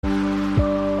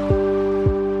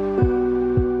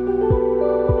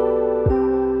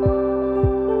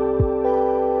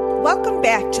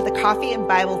back to the Coffee and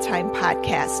Bible Time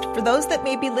podcast. For those that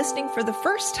may be listening for the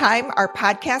first time, our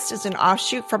podcast is an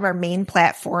offshoot from our main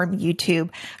platform, YouTube.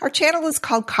 Our channel is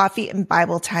called Coffee and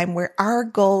Bible Time, where our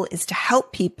goal is to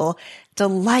help people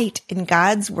delight in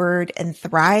God's Word and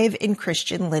thrive in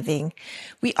Christian living.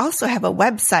 We also have a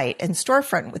website and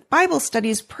storefront with Bible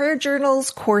studies, prayer journals,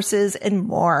 courses, and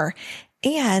more.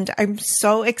 And I'm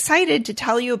so excited to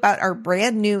tell you about our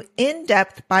brand new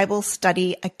in-depth Bible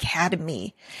Study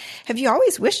Academy. Have you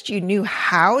always wished you knew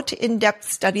how to in-depth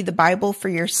study the Bible for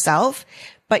yourself,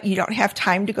 but you don't have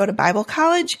time to go to Bible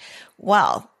college?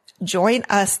 Well, join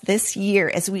us this year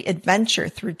as we adventure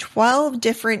through 12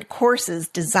 different courses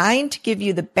designed to give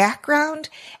you the background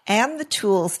and the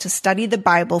tools to study the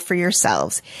Bible for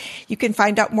yourselves. You can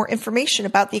find out more information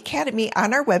about the Academy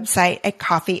on our website at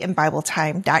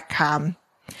coffeeandbibletime.com.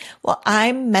 Well,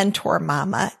 I'm Mentor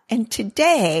Mama, and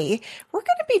today we're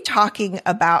going to be talking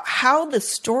about how the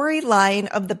storyline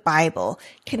of the Bible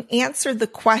can answer the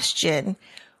question,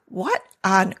 what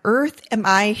on earth am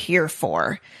I here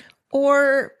for?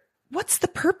 Or what's the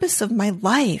purpose of my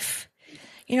life?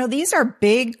 You know, these are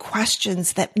big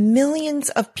questions that millions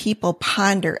of people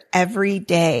ponder every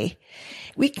day.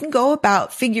 We can go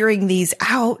about figuring these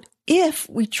out if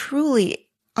we truly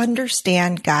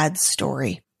understand God's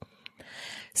story.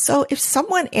 So if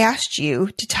someone asked you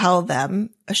to tell them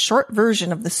a short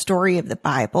version of the story of the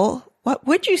Bible, what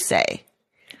would you say?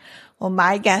 Well,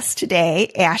 my guests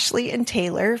today, Ashley and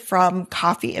Taylor from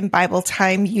Coffee and Bible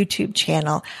Time YouTube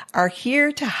channel, are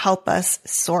here to help us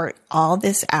sort all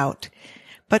this out.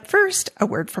 But first, a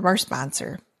word from our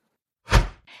sponsor.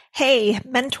 Hey,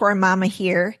 Mentor Mama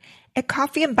here. At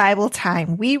Coffee and Bible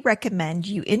Time, we recommend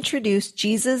you introduce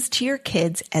Jesus to your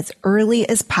kids as early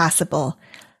as possible.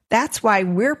 That's why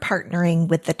we're partnering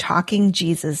with the Talking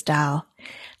Jesus doll.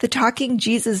 The Talking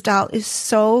Jesus doll is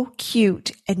so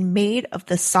cute and made of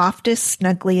the softest,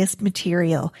 snuggliest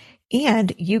material.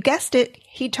 And you guessed it,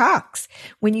 he talks.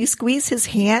 When you squeeze his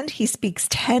hand, he speaks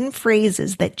 10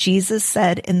 phrases that Jesus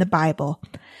said in the Bible,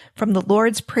 from the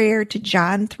Lord's Prayer to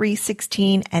John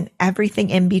 3:16 and everything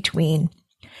in between.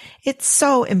 It's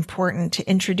so important to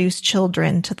introduce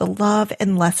children to the love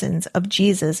and lessons of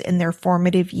Jesus in their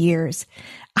formative years.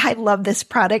 I love this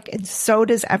product, and so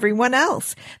does everyone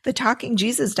else. The Talking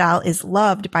Jesus doll is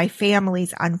loved by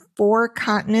families on 4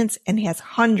 continents and has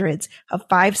hundreds of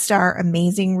 5-star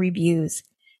amazing reviews.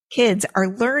 Kids are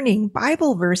learning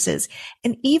Bible verses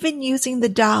and even using the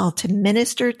doll to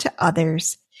minister to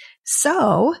others.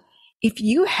 So, if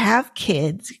you have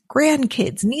kids,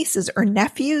 grandkids, nieces, or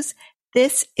nephews,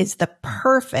 this is the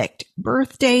perfect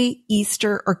birthday,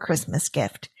 Easter, or Christmas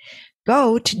gift.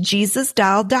 Go to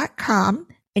JesusDoll.com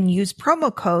and use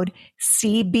promo code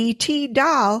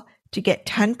CBTDoll to get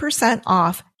 10%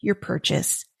 off your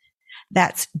purchase.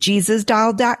 That's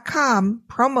JesusDoll.com,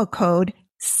 promo code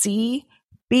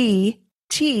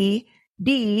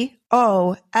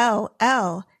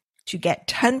CBTDOLL to get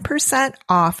 10%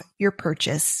 off your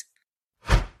purchase.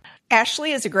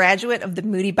 Ashley is a graduate of the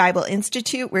Moody Bible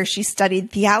Institute, where she studied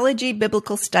theology,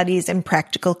 biblical studies, and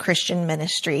practical Christian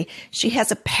ministry. She has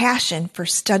a passion for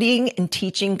studying and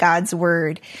teaching God's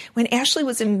Word. When Ashley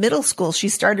was in middle school, she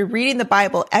started reading the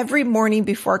Bible every morning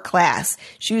before class.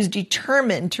 She was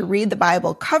determined to read the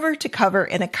Bible cover to cover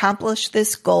and accomplish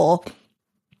this goal.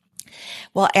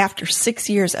 Well, after 6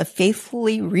 years of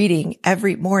faithfully reading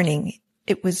every morning,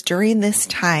 it was during this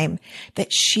time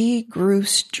that she grew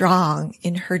strong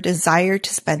in her desire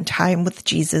to spend time with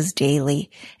Jesus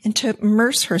daily and to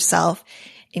immerse herself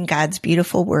in God's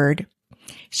beautiful Word.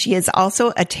 She is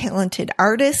also a talented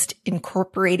artist,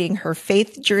 incorporating her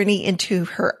faith journey into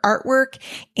her artwork,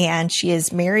 and she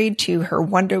is married to her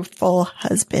wonderful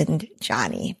husband,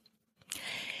 Johnny.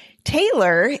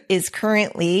 Taylor is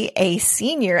currently a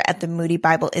senior at the Moody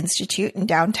Bible Institute in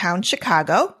downtown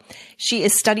Chicago. She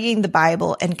is studying the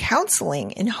Bible and counseling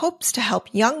in hopes to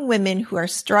help young women who are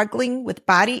struggling with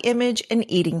body image and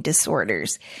eating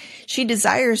disorders. She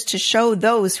desires to show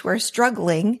those who are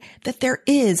struggling that there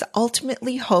is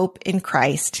ultimately hope in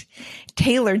Christ.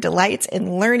 Taylor delights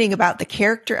in learning about the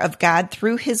character of God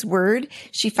through His Word.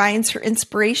 She finds her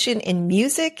inspiration in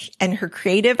music, and her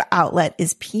creative outlet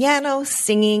is piano,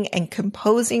 singing, and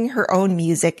composing her own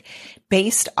music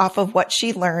based off of what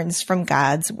she learns from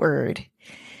God's Word.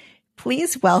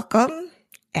 Please welcome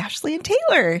Ashley and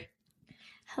Taylor.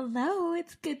 Hello,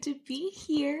 it's good to be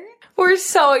here. We're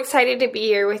so excited to be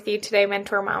here with you today,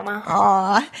 Mentor Mama.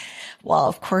 Aw, well,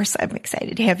 of course I'm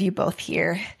excited to have you both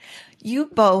here. You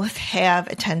both have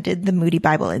attended the Moody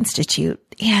Bible Institute,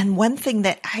 and one thing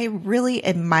that I really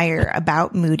admire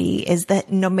about Moody is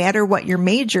that no matter what your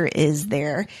major is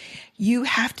there, you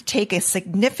have to take a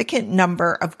significant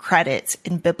number of credits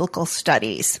in biblical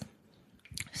studies.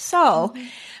 So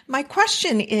my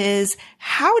question is,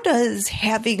 how does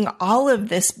having all of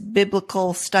this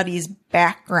biblical studies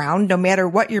background, no matter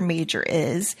what your major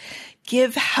is,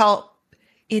 give help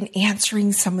in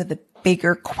answering some of the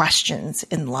bigger questions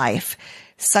in life,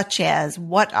 such as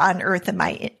what on earth am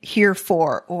I here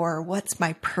for, or what's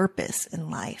my purpose in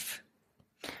life?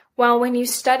 Well, when you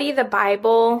study the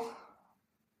Bible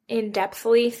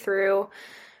in-depthly through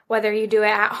whether you do it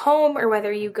at home or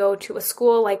whether you go to a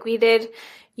school like we did,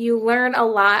 you learn a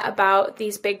lot about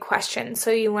these big questions.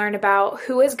 So you learn about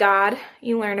who is God,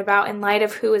 you learn about in light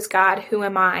of who is God, who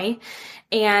am I?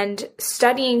 And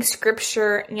studying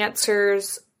scripture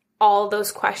answers all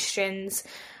those questions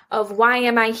of why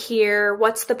am I here?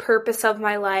 What's the purpose of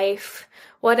my life?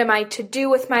 What am I to do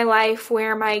with my life?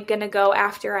 Where am I going to go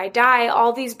after I die?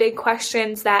 All these big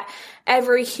questions that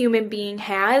every human being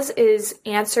has is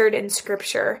answered in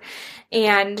scripture.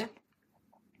 And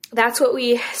that's what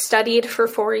we studied for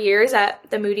 4 years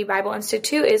at the Moody Bible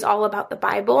Institute, is all about the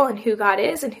Bible and who God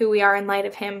is and who we are in light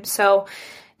of him. So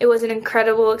it was an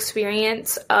incredible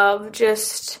experience of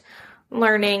just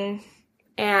learning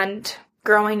and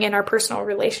growing in our personal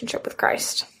relationship with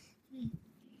Christ.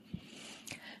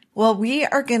 Well, we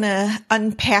are going to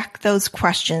unpack those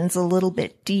questions a little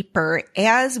bit deeper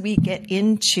as we get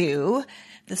into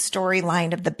the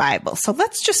storyline of the Bible. So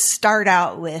let's just start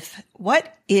out with,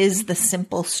 what is the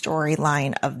simple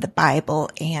storyline of the Bible,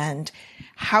 and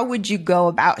how would you go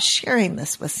about sharing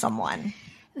this with someone?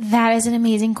 That is an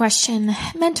amazing question.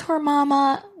 Mentor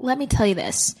Mama, let me tell you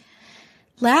this.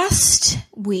 Last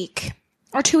week,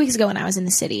 or 2 weeks ago when I was in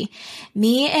the city,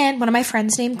 me and one of my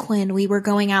friends named Quinn, we were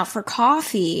going out for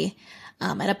coffee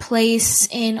at a place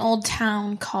in Old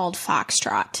Town called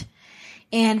Foxtrot.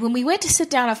 And when we went to sit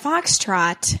down at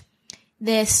Foxtrot,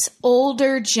 this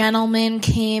older gentleman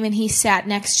came and he sat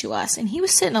next to us, and he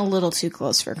was sitting a little too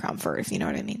close for comfort, if you know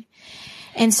what I mean.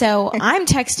 And so I'm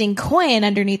texting Quinn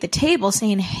underneath the table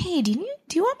saying, hey, do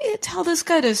you want me to tell this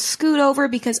guy to scoot over?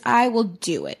 Because I will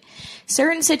do it.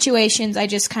 Certain situations, I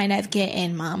just kind of get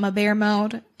in mama bear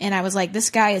mode. And I was like, this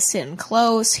guy is sitting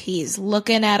close. He's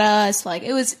looking at us. Like,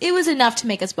 it was enough to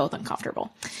make us both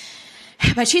uncomfortable.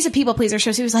 But she's a people pleaser,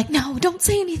 so she was like, no, don't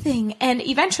say anything. And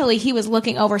eventually he was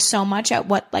looking over so much at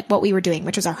what we were doing,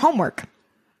 which was our homework,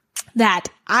 that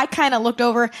I kind of looked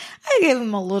over. I gave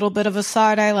him a little bit of a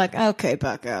side eye, like, okay,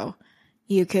 bucko,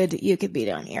 you could be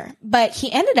down here. But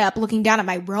he ended up looking down at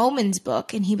my Romans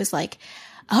book, and he was like,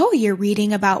 oh, you're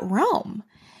reading about Rome.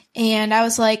 And I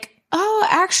was like, oh,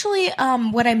 actually,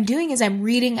 what I'm doing is I'm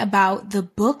reading about the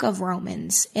book of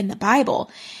Romans in the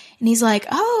Bible. And he's like,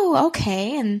 oh,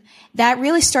 okay. And that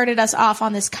really started us off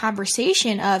on this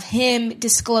conversation of him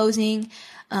disclosing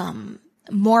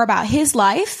more about his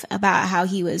life, about how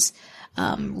he was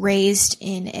raised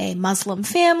in a Muslim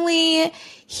family.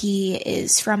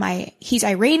 He's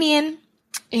Iranian,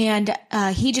 and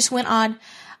he just went on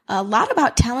a lot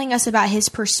about telling us about his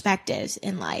perspectives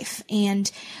in life.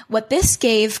 And what this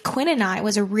gave Quinn and I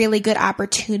was a really good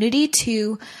opportunity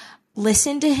to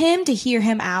listen to him, to hear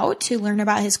him out, to learn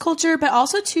about his culture, but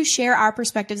also to share our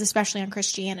perspectives, especially on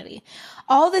Christianity.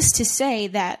 All this to say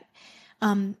that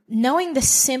knowing the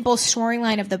simple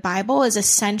storyline of the Bible is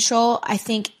essential, I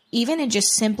think, even in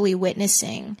just simply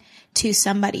witnessing to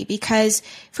somebody. Because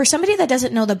for somebody that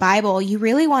doesn't know the Bible, you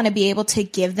really want to be able to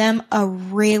give them a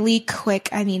really quick,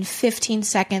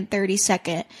 15-second,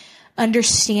 30-second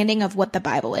understanding of what the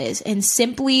Bible is. And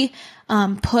simply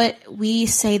put, we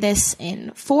say this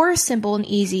in 4 simple and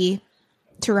easy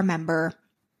to remember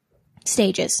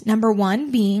stages. Number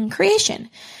 1 being creation.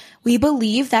 We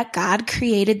believe that God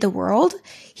created the world.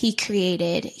 He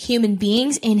created human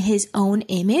beings in his own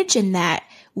image, and that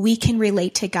we can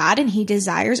relate to God, and he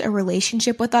desires a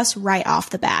relationship with us right off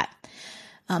the bat.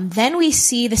 Then we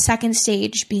see the second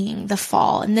stage being the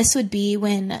fall. And this would be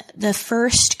when the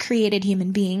first created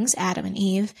human beings, Adam and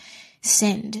Eve,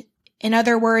 sinned. In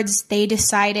other words, they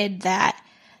decided that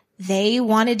they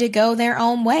wanted to go their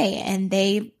own way, and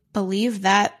they believed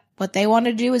that what they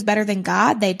wanted to do was better than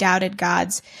God. They doubted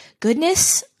God's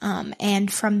goodness.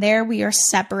 And from there, we are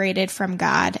separated from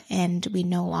God, and we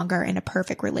no longer are in a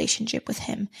perfect relationship with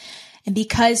him. And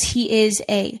because he is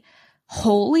a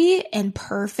holy and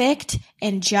perfect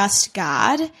and just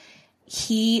God,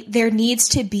 there needs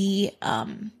to be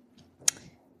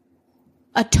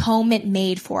atonement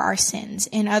made for our sins.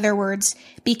 In other words,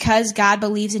 because God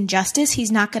believes in justice,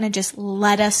 he's not going to just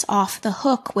let us off the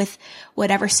hook with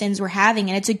whatever sins we're having.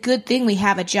 And it's a good thing we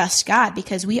have a just God,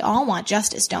 because we all want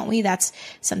justice, don't we? That's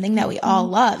something that we all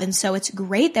love. And so it's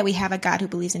great that we have a God who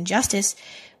believes in justice,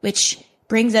 which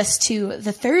brings us to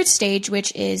the third stage,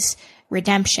 which is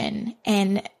redemption.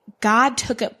 And God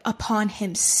took it upon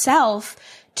himself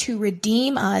to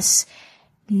redeem us.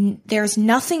 There's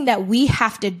nothing that we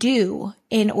have to do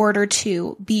in order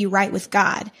to be right with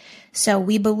God. So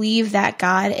we believe that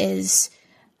God is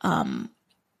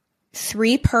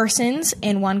three persons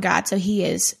in one God. So he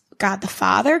is God the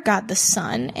Father, God the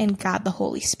Son, and God the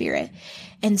Holy Spirit.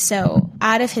 And so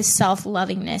out of his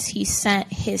self-lovingness, he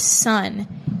sent his son,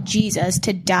 Jesus,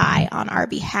 to die on our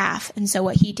behalf. And so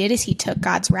what he did is he took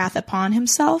God's wrath upon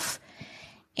himself.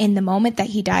 In the moment that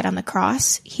he died on the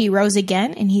cross, he rose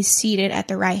again, and he's seated at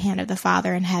the right hand of the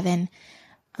Father in heaven.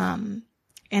 And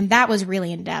that was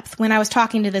really in depth. When I was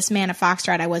talking to this man at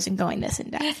Foxtrot, I wasn't going this in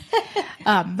depth.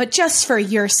 But just for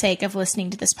your sake of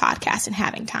listening to this podcast and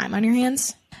having time on your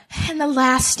hands. And the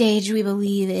last stage we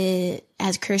believe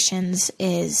as Christians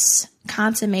is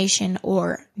consummation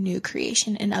or new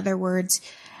creation. In other words,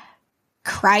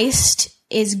 Christ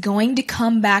is going to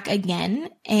come back again,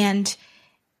 and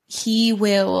we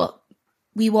will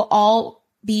all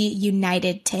be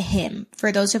united to him.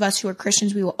 For those of us who are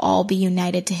Christians, we will all be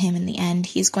united to him in the end.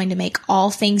 He's going to make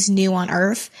all things new on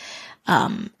earth.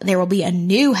 There will be a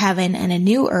new heaven and a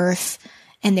new earth,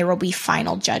 and there will be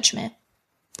final judgment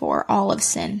for all of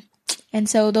sin. And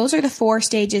so those are the four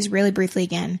stages, really briefly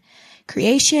again: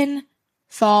 creation,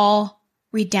 fall,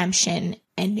 redemption,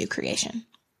 and new creation.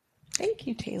 Thank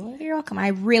you, Taylor. You're welcome. I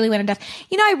really went in depth.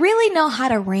 I really know how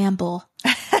to ramble.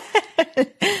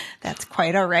 That's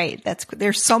quite all right.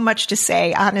 There's so much to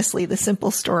say. Honestly, the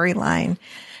simple storyline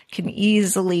can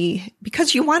easily,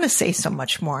 because you want to say so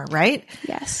much more, right?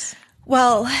 Yes.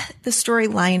 Well, the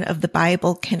storyline of the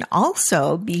Bible can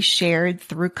also be shared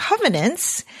through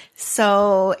covenants.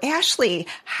 So, Ashley,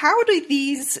 how do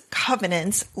these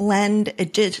covenants lend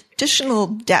additional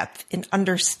depth in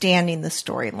understanding the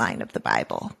storyline of the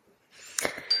Bible?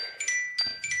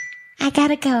 I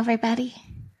gotta go, everybody.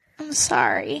 I'm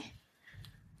sorry.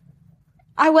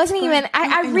 I wasn't even,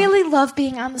 I really love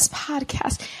being on this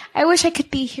podcast. I wish I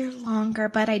could be here longer,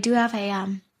 but I do have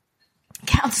a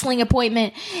counseling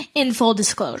appointment in full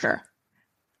disclosure.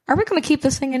 Are we going to keep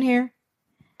this thing in here?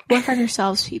 Work on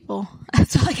yourselves, people.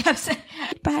 That's all I have to say.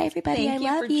 Bye, everybody. Thank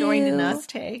I love you for joining us,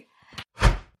 Tay.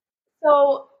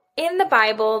 So in the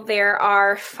Bible, there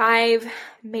are 5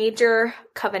 major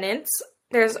covenants.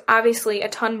 There's obviously a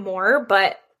ton more,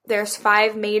 but there's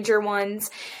 5 major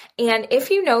ones. And if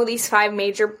you know these 5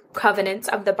 major covenants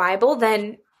of the Bible,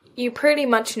 then you pretty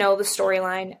much know the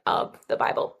storyline of the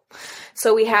Bible.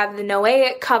 So we have the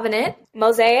Noahic covenant,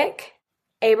 Mosaic,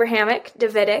 Abrahamic,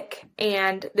 Davidic,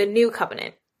 and the New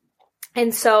Covenant.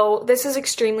 And so this is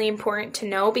extremely important to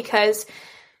know, because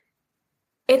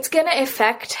it's going to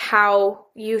affect how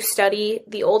you study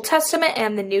the Old Testament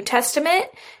and the New Testament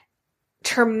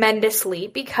tremendously,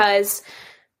 because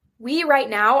we right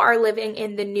now are living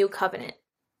in the New Covenant.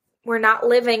 We're not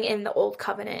living in the Old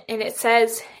Covenant. And it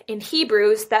says in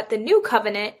Hebrews that the New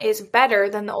Covenant is better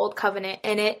than the Old Covenant.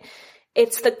 And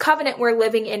it's the covenant we're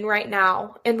living in right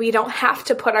now. And we don't have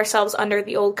to put ourselves under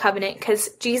the Old Covenant, because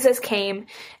Jesus came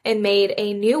and made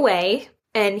a new way.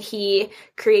 And he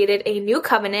created a new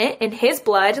covenant in his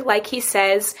blood, like he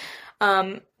says,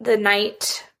 the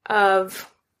night of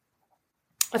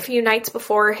a few nights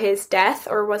before his death,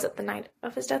 or was it the night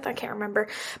of his death? I can't remember.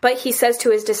 But he says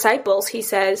to his disciples, he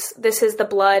says, this is the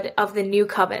blood of the new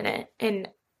covenant, and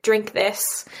drink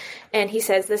this. And he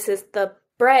says, this is the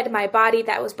bread, my body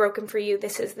that was broken for you.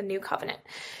 This is the new covenant.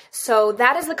 So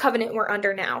that is the covenant we're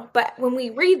under now. But when we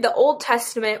read the Old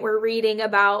Testament, we're reading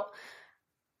about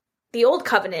the Old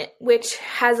Covenant, which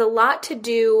has a lot to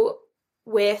do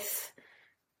with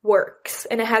works.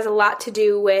 And it has a lot to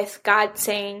do with God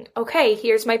saying, okay,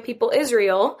 here's my people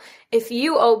Israel. If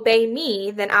you obey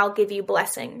me, then I'll give you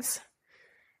blessings.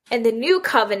 And the new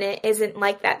covenant isn't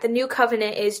like that. The new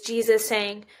covenant is Jesus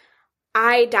saying,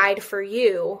 I died for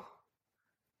you.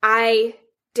 I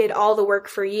did all the work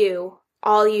for you.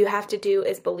 All you have to do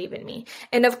is believe in me.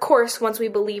 And of course, once we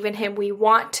believe in him, we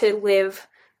want to live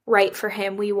right for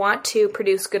him. We want to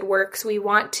produce good works. We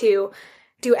want to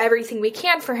do everything we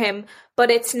can for him,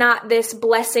 but it's not this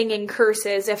blessing and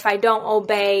curses. If I don't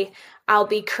obey, I'll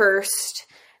be cursed.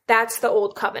 that's the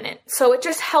old covenant. So it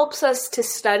just helps us to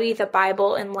study the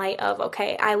Bible in light of,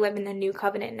 okay, I live in the new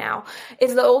covenant now.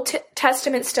 Is the Old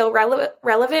Testament still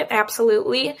relevant?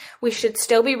 Absolutely. We should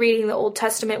still be reading the Old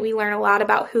Testament. We learn a lot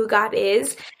about who God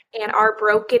is and our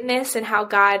brokenness and how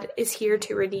God is here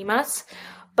to redeem us.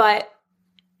 But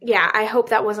yeah, I hope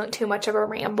that wasn't too much of a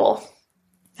ramble.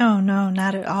 Oh, no,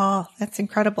 not at all. That's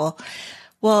incredible.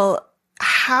 Well,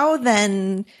 how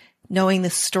then, knowing the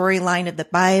storyline of the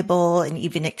Bible and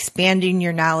even expanding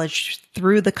your knowledge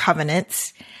through the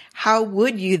covenants, how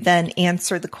would you then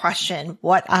answer the question,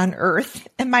 what on earth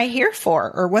am I here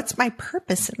for? Or what's my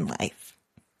purpose in life?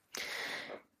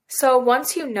 So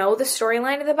once you know the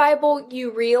storyline of the Bible,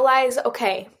 you realize,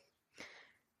 okay,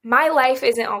 my life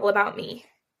isn't all about me,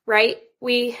 right?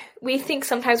 We think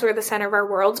sometimes we're the center of our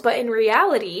worlds, but in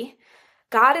reality,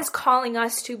 God is calling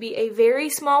us to be a very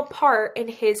small part in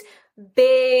his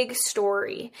big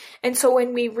story. And so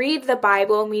when we read the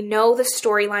Bible and we know the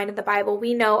storyline of the Bible,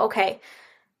 we know, okay,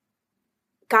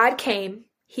 God came,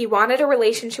 he wanted a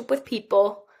relationship with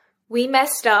people, we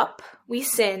messed up, we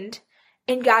sinned,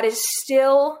 and God is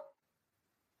still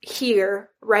here,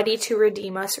 ready to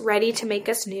redeem us, ready to make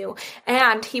us new,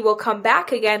 and he will come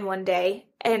back again one day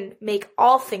and make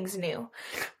all things new.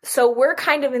 So we're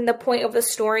kind of in the point of the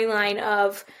storyline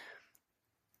of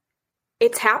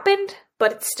it's happened,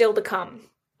 but it's still to come.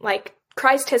 Like,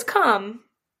 Christ has come,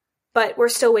 but we're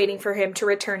still waiting for him to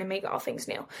return and make all things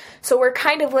new. So we're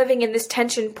kind of living in this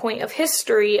tension point of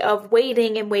history of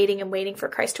waiting and waiting and waiting for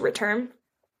Christ to return.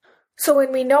 So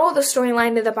when we know the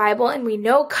storyline of the Bible and we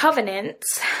know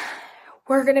covenants,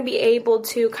 we're going to be able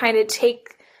to kind of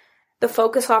take the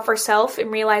focus off ourselves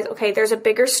and realize, okay, there's a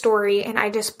bigger story and I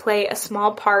just play a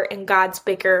small part in God's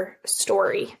bigger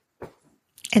story.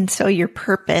 And so your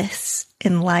purpose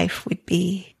in life would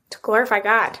be? To glorify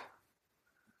God.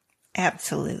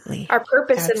 Absolutely. Our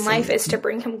purpose in life is to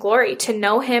bring him glory, to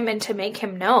know him and to make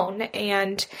him known.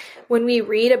 And when we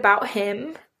read about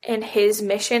him and his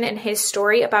mission and his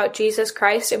story about Jesus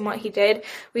Christ and what he did,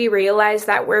 we realize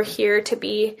that we're here to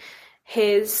be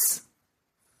his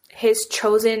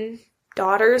chosen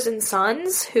daughters and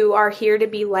sons who are here to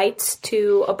be lights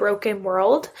to a broken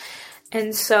world.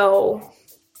 And so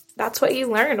that's what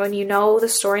you learn when you know the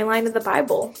storyline of the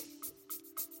Bible.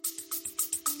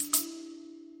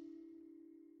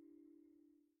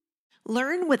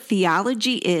 Learn what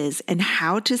theology is and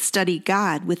how to study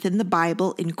God within the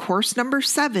Bible in course number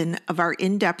 7 of our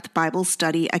In-Depth Bible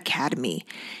Study Academy.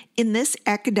 In this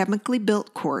academically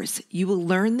built course, you will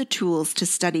learn the tools to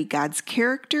study God's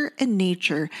character and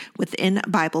nature within a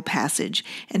Bible passage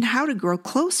and how to grow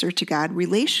closer to God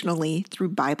relationally through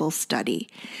Bible study.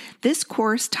 This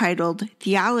course, titled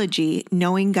Theology,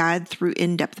 Knowing God Through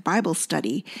In-Depth Bible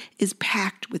Study, is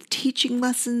packed with teaching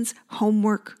lessons,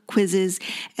 homework, quizzes,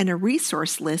 and a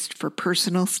resource list for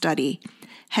personal study.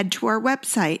 Head to our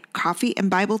website,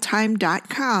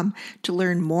 coffeeandbibletime.com, to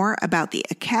learn more about the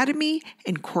Academy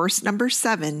and course number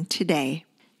 7 today.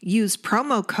 Use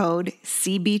promo code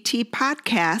CBT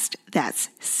Podcast, that's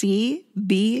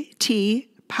CBT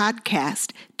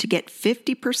Podcast, to get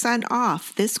 50%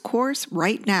 off this course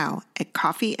right now at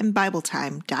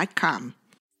coffeeandbibletime.com.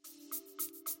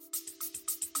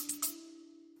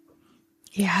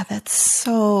 Yeah, that's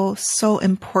so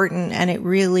important, and it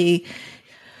really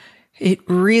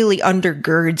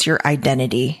undergirds your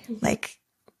identity. Like,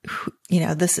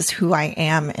 this is who I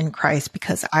am in Christ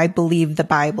because I believe the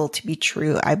Bible to be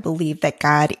true. I believe that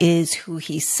God is who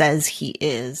he says he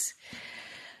is.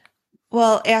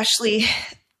 Well, Ashley,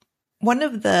 one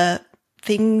of the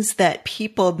things that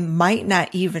people might not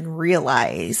even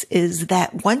realize is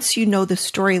that once you know the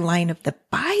storyline of the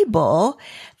Bible,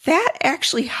 that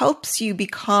actually helps you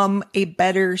become a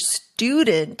better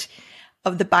student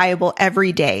of the Bible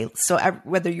every day. So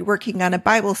whether you're working on a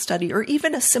Bible study or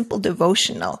even a simple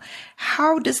devotional,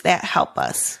 how does that help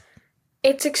us?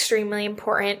 It's extremely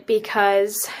important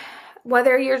because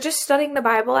whether you're just studying the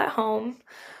Bible at home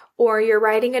or you're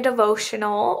writing a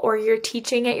devotional or you're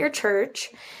teaching at your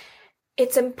church,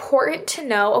 it's important to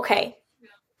know, okay,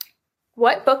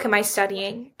 what book am I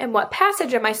studying and what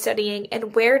passage am I studying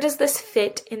and where does this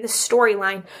fit in the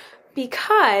storyline?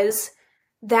 Because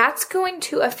that's going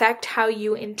to affect how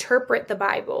you interpret the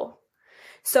Bible.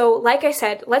 So like I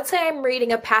said, let's say I'm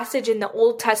reading a passage in the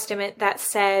Old Testament that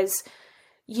says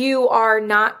you are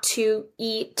not to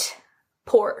eat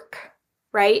pork,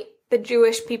 right? The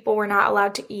Jewish people were not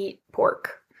allowed to eat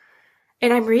pork.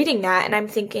 And I'm reading that and I'm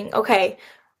thinking, okay,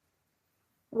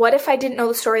 what if I didn't know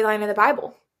the storyline of the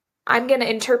Bible? I'm going to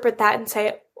interpret that and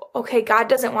say, okay, God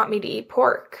doesn't want me to eat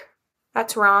pork.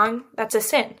 That's wrong. That's a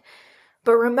sin.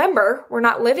 But remember, we're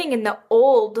not living in the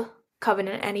old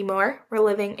covenant anymore. We're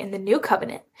living in the new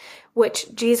covenant,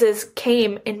 which Jesus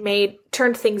came and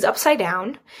turned things upside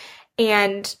down.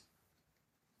 And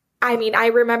I mean, I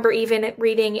remember even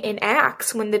reading in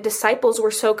Acts when the disciples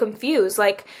were so confused,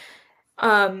 like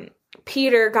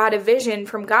Peter got a vision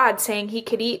from God saying he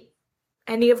could eat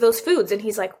any of those foods. And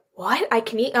he's like, what? I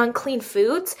can eat unclean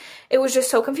foods? It was just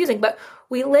so confusing. But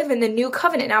we live in the new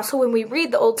covenant now. So when we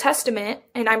read the Old Testament,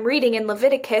 and I'm reading in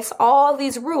Leviticus all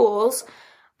these rules,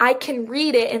 I can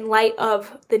read it in light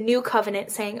of the new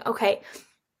covenant saying, okay,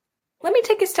 let me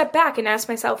take a step back and ask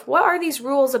myself, what are these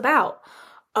rules about?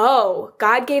 Oh,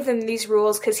 God gave them these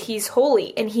rules because he's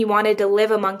holy and he wanted to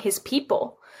live among his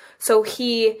people. So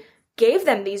he gave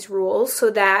them these rules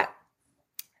so that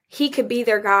he could be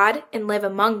their God and live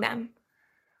among them.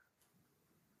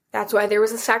 That's why there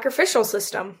was a sacrificial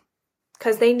system,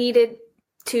 because they needed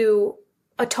to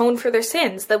atone for their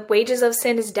sins. The wages of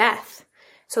sin is death.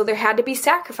 So there had to be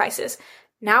sacrifices.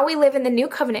 Now we live in the new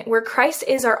covenant where Christ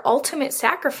is our ultimate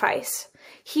sacrifice.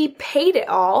 He paid it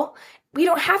all. We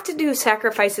don't have to do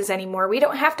sacrifices anymore. We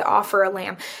don't have to offer a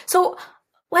lamb. So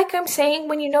like I'm saying,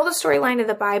 when you know the storyline of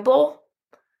the Bible,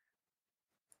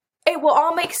 it will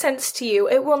all make sense to you.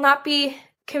 It will not be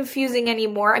confusing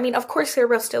anymore. I mean, of course, there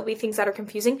will still be things that are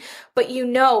confusing, but you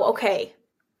know, okay,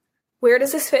 where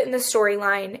does this fit in the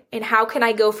storyline, and how can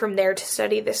I go from there to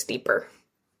study this deeper?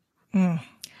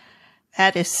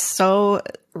 That is so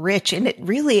rich. And it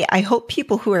really, I hope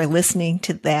people who are listening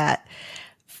to that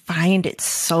find it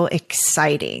so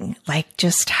exciting, like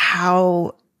just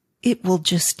how it will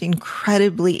just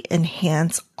incredibly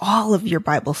enhance all of your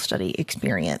Bible study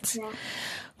experience. Yeah.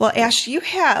 Well, Ash, you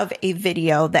have a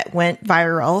video that went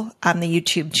viral on the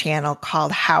YouTube channel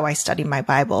called How I Study My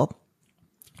Bible.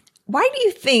 Why do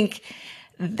you think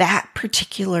that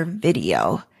particular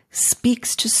video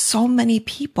speaks to so many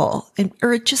people,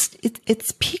 or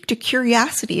it's piqued a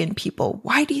curiosity in people?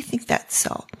 Why do you think that's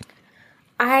so?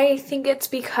 I think it's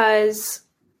because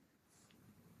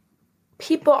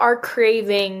people are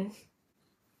craving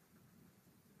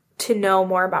to know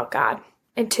more about God.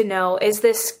 And to know, is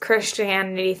this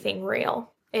Christianity thing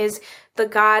real? Is the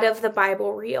God of the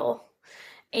Bible real?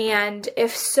 And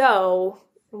if so,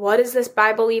 what is this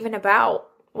Bible even about?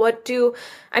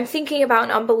 I'm thinking about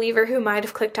an unbeliever who might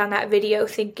have clicked on that video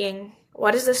thinking,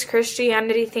 what is this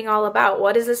Christianity thing all about?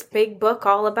 What is this big book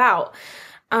all about?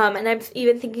 And I'm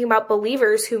even thinking about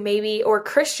believers who or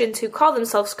Christians who call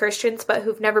themselves Christians, but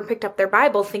who've never picked up their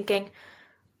Bible thinking,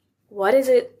 what is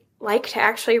it like to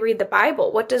actually read the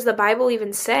Bible? What does the Bible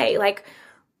even say? Like,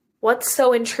 what's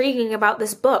so intriguing about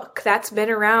this book that's been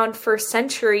around for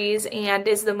centuries and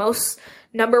is the most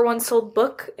number one sold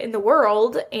book in the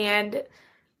world and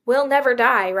will never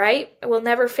die, right? It will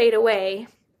never fade away.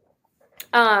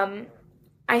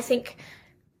 I think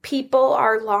people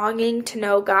are longing to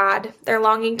know God. They're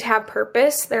longing to have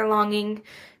purpose. They're longing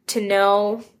to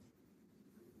know,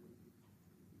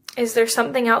 is there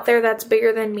something out there that's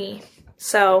bigger than me?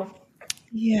 So,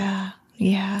 yeah.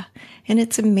 And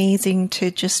it's amazing to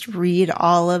just read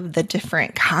all of the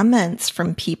different comments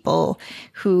from people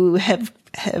who have,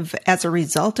 as a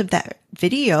result of that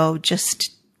video,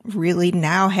 just really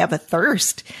now have a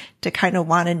thirst to kind of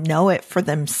want to know it for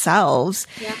themselves.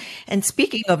 Yeah. And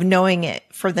speaking of knowing it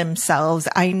for themselves,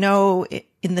 I know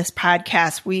in this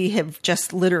podcast, we have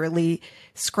just literally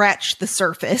scratched the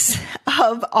surface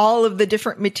of all of the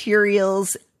different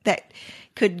materials that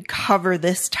could cover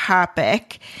this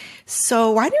topic.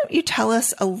 So why don't you tell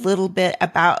us a little bit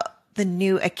about the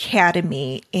new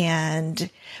academy and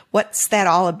what's that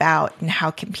all about and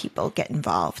how can people get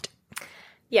involved?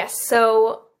 Yes.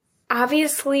 So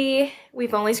obviously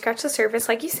we've only scratched the surface,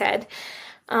 like you said.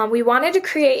 We wanted to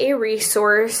create a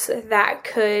resource that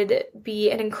could be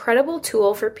an incredible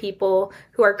tool for people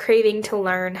who are craving to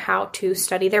learn how to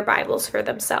study their Bibles for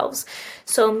themselves.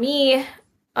 So me,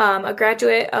 a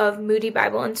graduate of Moody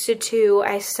Bible Institute,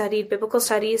 I studied biblical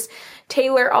studies.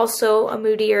 Taylor, also a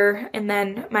Moodier, and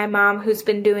then my mom, who's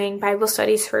been doing Bible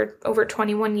studies for over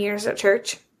 21 years at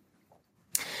church.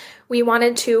 We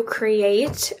wanted to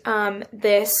create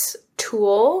this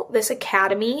tool, this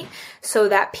academy, so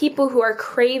that people who are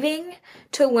craving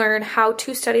to learn how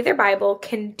to study their Bible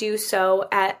can do so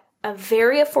at a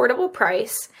very affordable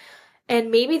price.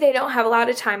 And maybe they don't have a lot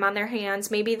of time on their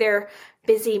hands. Maybe they're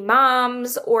busy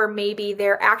moms, or maybe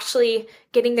they're actually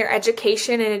getting their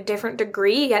education in a different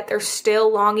degree, yet they're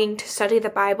still longing to study the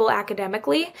Bible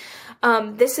academically.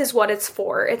 This is what it's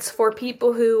for. It's for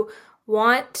people who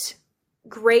want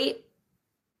great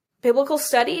biblical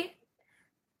study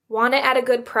want it at a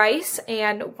good price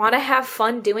and want to have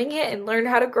fun doing it and learn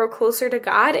how to grow closer to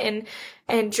God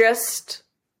and just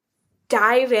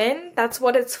dive in, that's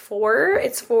what it's for.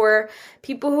 It's for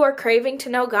people who are craving to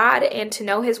know God and to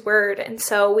know His Word. And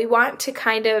so we want to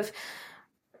kind of,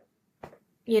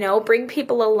 bring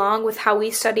people along with how we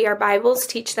study our Bibles,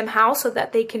 teach them how so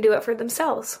that they can do it for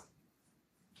themselves.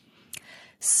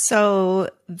 So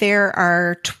there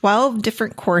are 12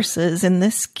 different courses in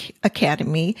this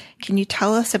academy. Can you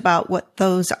tell us about what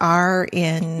those are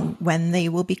and when they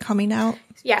will be coming out?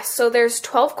 Yes, so there's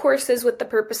 12 courses with the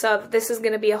purpose of this is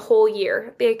going to be a whole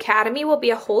year. The academy will be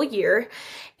a whole year.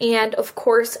 And of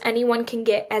course, anyone can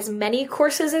get as many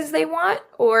courses as they want,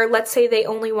 or let's say they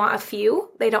only want a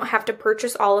few. They don't have to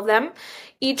purchase all of them.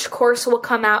 Each course will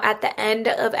come out at the end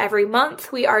of every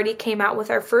month. We already came out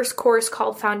with our first course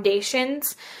called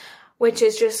Foundations, which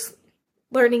is just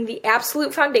learning the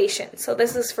absolute foundation. So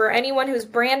this is for anyone who's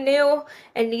brand new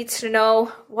and needs to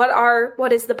know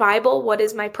what is the Bible, what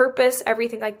is my purpose,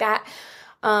 everything like that.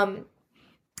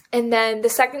 And then the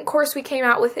second course we came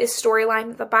out with is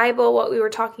Storyline of the Bible, what we were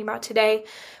talking about today.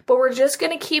 But we're just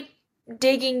going to keep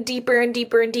digging deeper and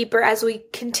deeper and deeper as we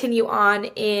continue on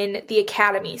in the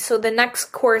academy. So the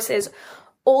next course is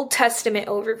Old Testament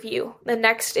overview. The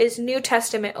next is New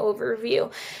Testament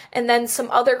overview. And then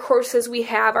some other courses we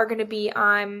have are going to be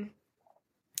on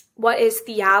what is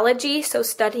theology, so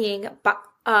studying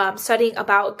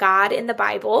about God in the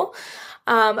Bible.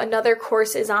 Another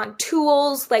course is on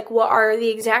tools, like what are the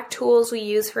exact tools we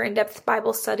use for in-depth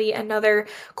Bible study. Another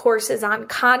course is on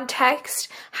context.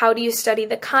 How do you study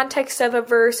the context of a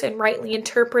verse and rightly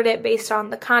interpret it based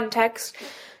on the context?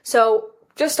 So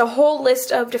just a whole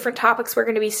list of different topics we're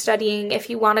going to be studying. If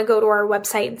you want to go to our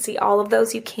website and see all of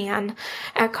those, you can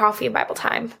at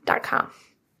coffeeandbibletime.com.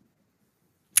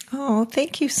 Oh,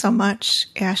 thank you so much,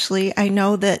 Ashley. I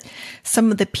know that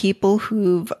some of the people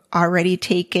who've already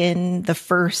taken the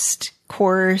first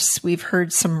course, we've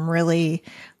heard some really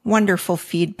wonderful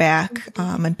feedback,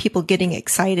 and people getting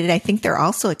excited. I think they're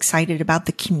also excited about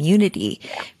the community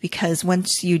because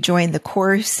once you join the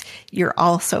course, you're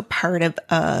also part of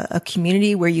a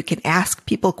community where you can ask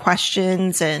people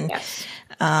questions and Yes.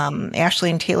 Ashley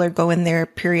and Taylor go in there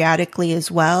periodically as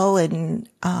well and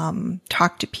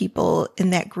talk to people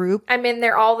in that group. I'm in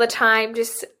there all the time,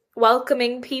 just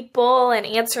welcoming people and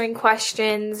answering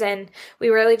questions. And we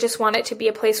really just want it to be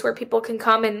a place where people can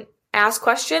come and ask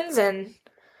questions. And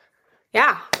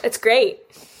yeah, it's great.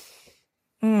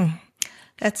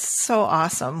 That's so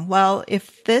awesome. Well,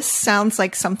 if this sounds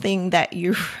like something that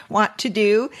you want to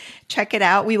do, check it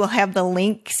out. We will have the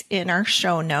links in our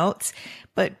show notes.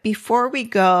 But before we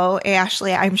go,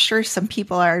 Ashley, I'm sure some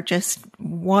people are just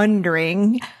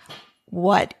wondering,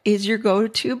 what is your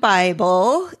go-to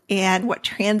Bible and what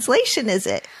translation is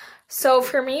it? So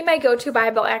for me, my go-to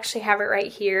Bible, I actually have it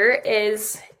right here,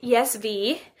 is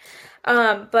ESV.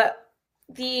 But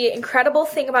the incredible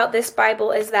thing about this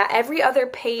Bible is that every other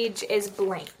page is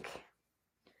blank.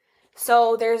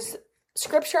 So there's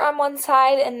scripture on one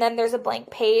side and then there's a blank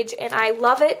page. And I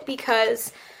love it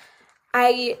because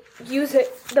I use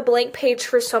the blank page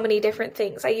for so many different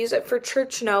things. I use it for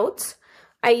church notes.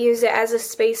 I use it as a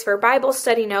space for Bible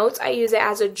study notes. I use it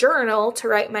as a journal to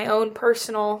write my own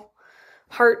personal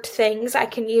heart things. I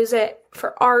can use it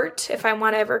for art if I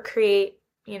want to ever create,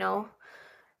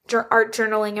 art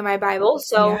journaling in my Bible.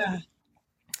 So yeah.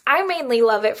 I mainly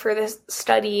love it for this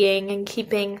studying and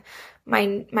keeping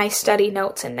my study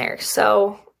notes in there.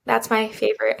 So that's my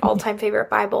favorite, all-time favorite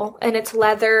Bible. And it's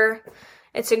leather.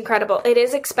 It's incredible. It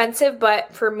is expensive,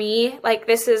 but for me,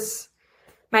 this is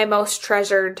my most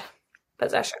treasured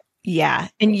possession. Yeah.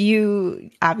 And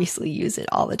you obviously use it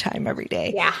all the time, every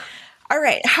day. Yeah. All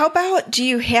right. How about, do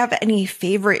you have any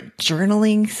favorite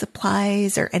journaling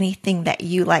supplies or anything that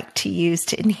you like to use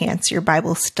to enhance your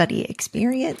Bible study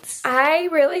experience? I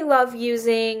really love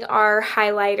using our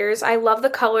highlighters. I love the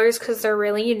colors because they're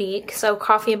really unique. So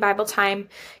Coffee and Bible Time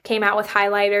came out with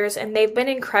highlighters and they've been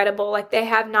incredible. They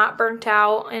have not burnt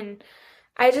out and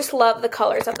I just love the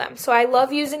colors of them. So I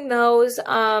love using those.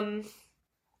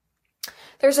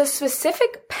 There's a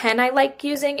specific pen I like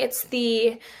using. It's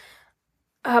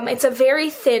a very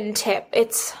thin tip.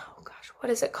 It's, what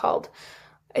is it called?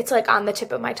 It's on the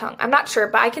tip of my tongue. I'm not sure,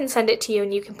 but I can send it to you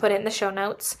and you can put it in the show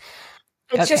notes.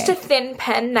 It's just a thin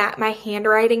pen that my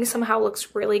handwriting somehow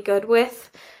looks really good with.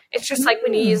 It's just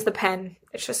when you use the pen,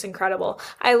 it's just incredible.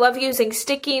 I love using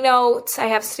sticky notes. I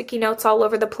have sticky notes all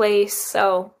over the place.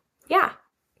 So yeah.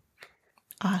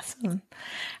 Awesome.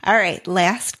 All right.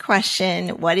 Last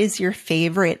question. What is your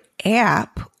favorite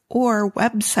app or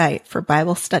website for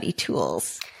Bible study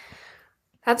tools?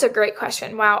 That's a great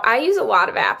question. Wow. I use a lot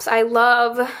of apps. I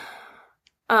love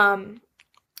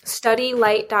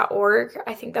studylight.org.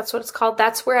 I think that's what it's called.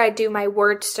 That's where I do my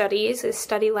word studies, is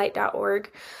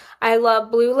studylight.org. I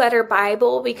love Blue Letter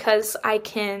Bible because I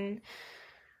can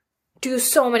do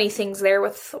so many things there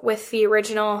with the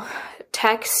original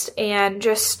text, and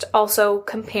just also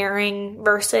comparing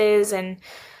verses and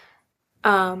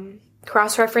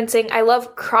cross-referencing. I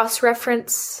love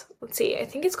cross-reference. Let's see. I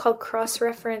think it's called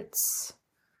cross-reference.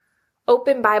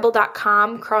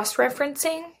 openbible.com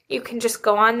cross-referencing. You can just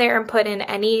go on there and put in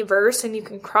any verse and you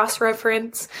can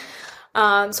cross-reference.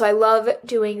 So I love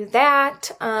doing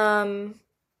that.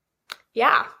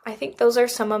 Yeah, I think those are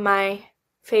some of my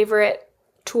favorite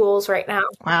tools right now.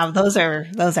 Wow, those are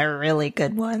really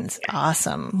good ones.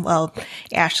 Awesome. Well,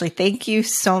 Ashley, thank you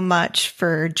so much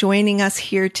for joining us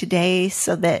here today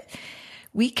so that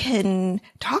we can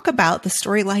talk about the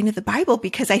storyline of the Bible,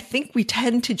 because I think we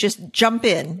tend to just jump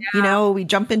in. Yeah. We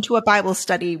jump into a Bible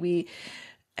study.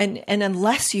 And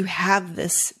unless you have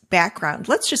this background,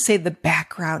 let's just say the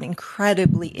background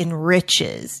incredibly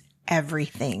enriches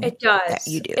everything it does. That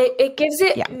you do. It gives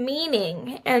it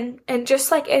meaning, and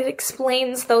just like it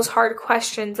explains those hard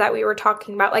questions that we were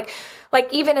talking about. Like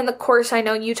even in the course, I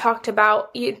know you talked about,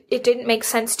 it didn't make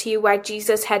sense to you why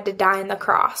Jesus had to die on the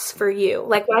cross for you.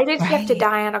 Like, why did he have to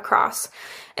die on a cross?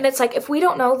 And it's like, if we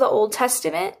don't know the Old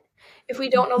Testament, if we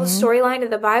don't know the storyline of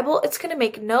the Bible, it's going to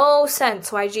make no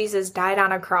sense why Jesus died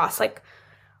on a cross. Like,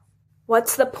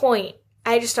 what's the point?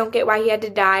 I just don't get why he had to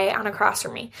die on a cross for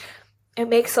me. It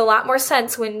makes a lot more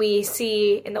sense when we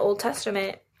see in the Old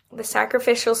Testament the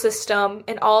sacrificial system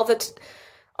and all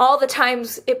the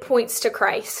times it points to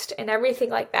Christ and everything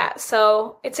like that.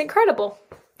 So it's incredible.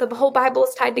 The whole Bible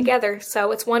is tied together.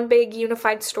 So it's one big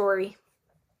unified story.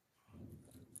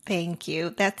 Thank you.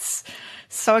 That's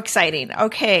so exciting.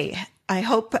 Okay. I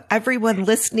hope everyone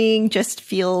listening just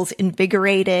feels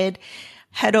invigorated.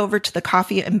 Head over to the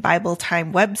Coffee and Bible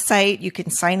Time website. You can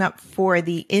sign up for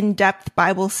the In-Depth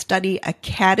Bible Study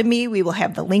Academy. We will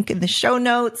have the link in the show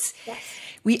notes. Yes.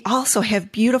 We also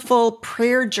have beautiful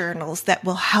prayer journals that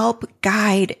will help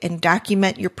guide and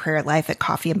document your prayer life at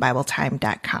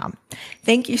coffeeandbibletime.com.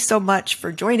 Thank you so much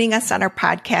for joining us on our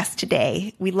podcast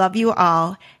today. We love you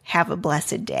all. Have a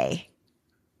blessed day.